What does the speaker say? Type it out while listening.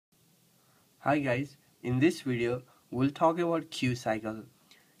Hi guys, in this video we'll talk about Q cycle.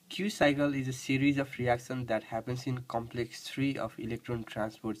 Q cycle is a series of reactions that happens in complex 3 of electron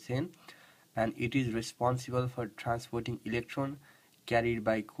transport chain, and it is responsible for transporting electron carried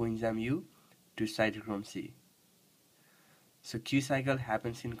by coenzyme U to cytochrome C. So Q cycle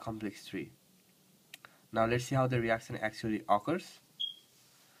happens in complex 3. Now let's see how the reaction actually occurs.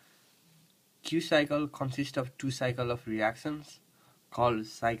 Q cycle consists of two cycles of reactions called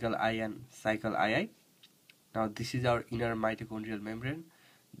cycle I and cycle II. Now this is our inner mitochondrial membrane,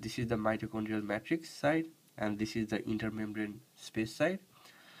 this is the mitochondrial matrix side, and this is the intermembrane space side.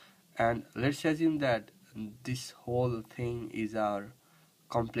 And let's assume that this whole thing is our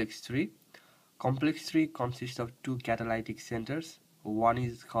complex 3. Complex 3 consists of two catalytic centers. One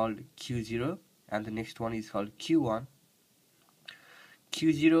is called Q0 and the next one is called Q1.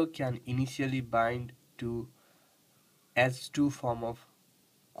 Q0 can initially bind to H2 form of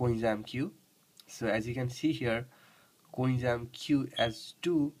coenzyme Q. So as you can see here, coenzyme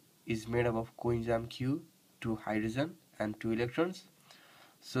QS2 is made up of coenzyme Q, 2 hydrogen and 2 electrons.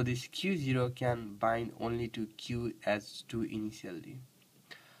 So this Q0 can bind only to QS2 initially.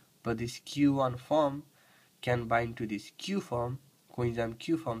 But this Q1 form can bind to this Q form, coenzyme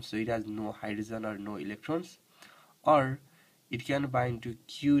Q form, so it has no hydrogen or no electrons. Or it can bind to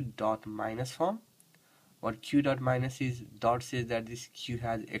Q dot minus form. What Q dot minus is, dot says that this Q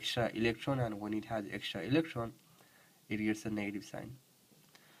has extra electron, and when it has extra electron, it gets a negative sign.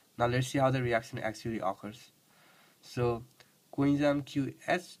 Now let's see how the reaction actually occurs. So coenzyme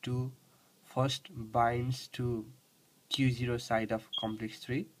QS2 first binds to Q0 side of complex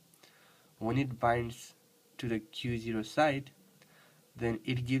 3. When it binds to the Q0 side, then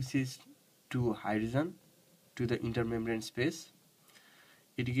it gives its 2 hydrogen to the intermembrane space.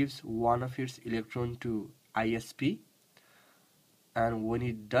 It gives one of its electron to ISP, and when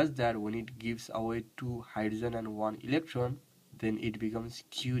it does that, when it gives away 2 hydrogen and 1 electron, then it becomes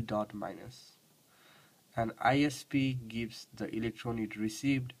Q dot minus, and ISP gives the electron it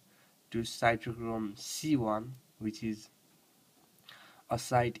received to cytochrome C1, which is a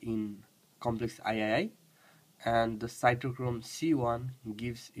site in complex III, and the cytochrome C1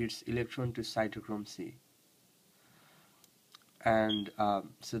 gives its electron to cytochrome C. And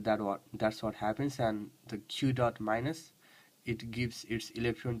so that's what happens. And the Q dot minus, it gives its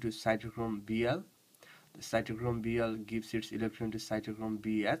electron to cytochrome Bl. The cytochrome Bl gives its electron to cytochrome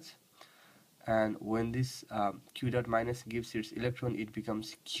BH, and when this Q dot minus gives its electron, it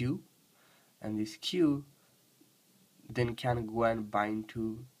becomes Q, and this Q then can go and bind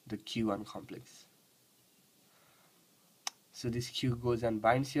to the Q1 complex. So this Q goes and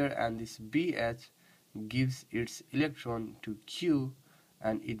binds here, and this BH gives its electron to Q,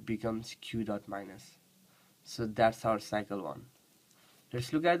 and it becomes Q dot minus. So that's our cycle 1.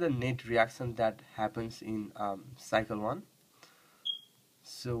 Let's look at the net reaction that happens in cycle 1.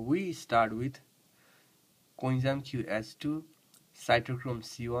 So we start with coenzyme QS2, cytochrome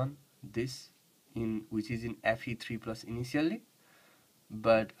C1, which is in Fe3+ initially,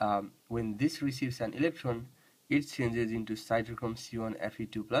 but when this receives an electron, it changes into cytochrome C1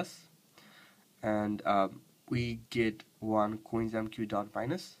 Fe2+, and we get one coenzyme Q dot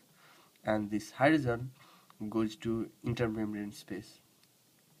minus, and this hydrogen goes to intermembrane space.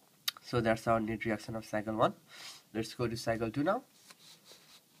 So that's our net reaction of cycle 1. Let's go to cycle 2 now.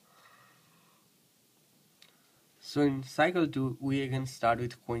 So in cycle 2, we again start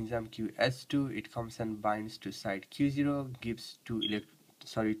with coenzyme QS2. It comes and binds to site Q0, gives 2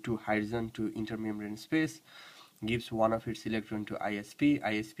 hydrogen to intermembrane space, gives one of its electron to ISP.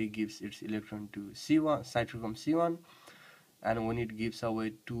 ISP gives its electron to C1, cytochrome C1, and when it gives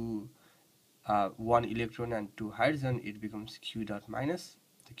away 1 electron and 2 hydrogen, it becomes Q dot minus.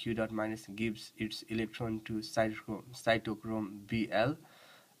 The Q dot minus gives its electron to cytochrome Bl,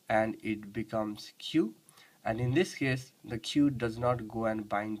 and it becomes Q. And in this case, the Q does not go and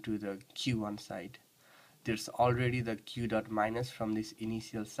bind to the Q1 side. There's already the Q dot minus from this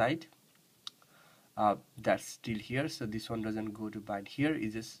initial site that's still here, so this one doesn't go to bind here.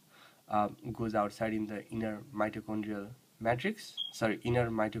 It just goes outside in the inner mitochondrial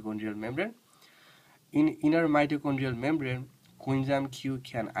membrane. In inner mitochondrial membrane, coenzyme Q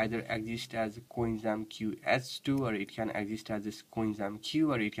can either exist as coenzyme QS2, or it can exist as this coenzyme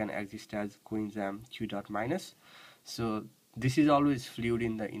Q, or it can exist as coenzyme Q dot minus. So this is always fluid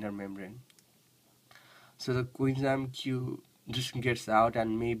in the inner membrane. So the coenzyme Q just gets out,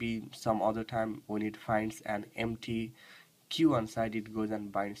 and maybe some other time when it finds an empty Q1 side, it goes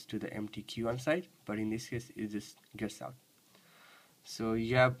and binds to the empty Q1 side, but in this case it just gets out. So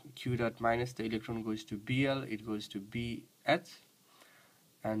you have Q dot minus, the electron goes to Bl, it goes to BH,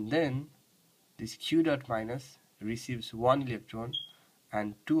 and then this Q dot minus receives one electron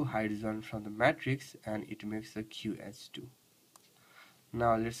and two hydrogen from the matrix, and it makes a QH2.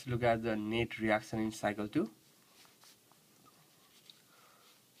 Now let's look at the net reaction in cycle 2.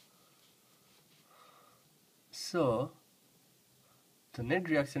 So the net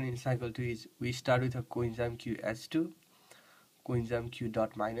reaction in cycle 2 is, we start with a coenzyme QH2, coenzyme Q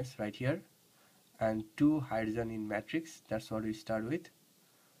dot minus right here, and two hydrogen in matrix, that's what we start with,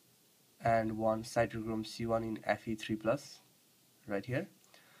 and one cytochrome C1 in Fe3 plus right here.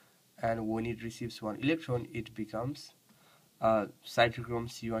 And when it receives one electron, it becomes cytochrome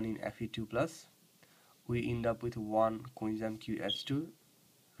C1 in Fe2 plus. We end up with one coenzyme QH2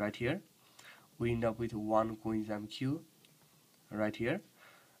 right here. We end up with one coenzyme Q right here,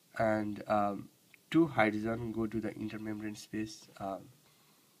 and two hydrogen go to the intermembrane space.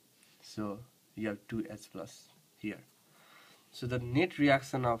 So you have 2H plus here. So the net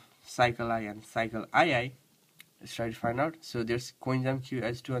reaction of cycle I and cycle II, let's try to find out. So there's coenzyme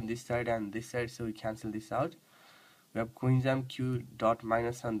QH2 on this side and this side, so we cancel this out. We have coenzyme Q dot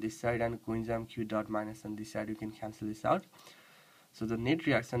minus on this side and coenzyme Q dot minus on this side, you can cancel this out. So the net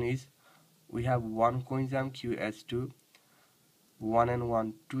reaction is, we have one coenzyme QH2, 1 and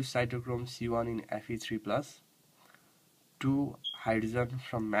 1, 2 cytochrome C1 in Fe3 plus, 2 hydrogen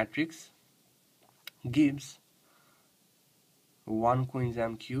from matrix gives 1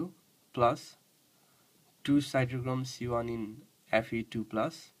 coenzyme Q plus 2 cytochrome C1 in Fe2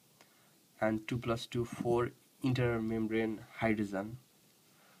 plus, and 2 plus 2, 4 intermembrane hydrogen.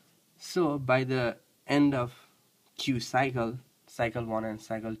 So by the end of Q cycle, cycle 1 and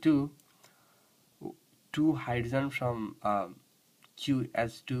cycle 2, 2 hydrogen from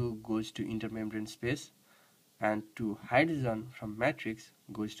QH2 goes to intermembrane space, and 2 hydrogen from matrix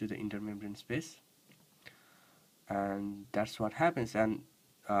goes to the intermembrane space, and that's what happens. And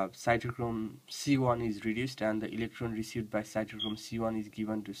cytochrome C1 is reduced, and the electron received by cytochrome C1 is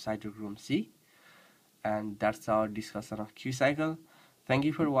given to cytochrome C. And that's our discussion of Q cycle. Thank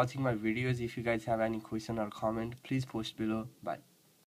you for watching my videos. If you guys have any question or comment, please post below. Bye.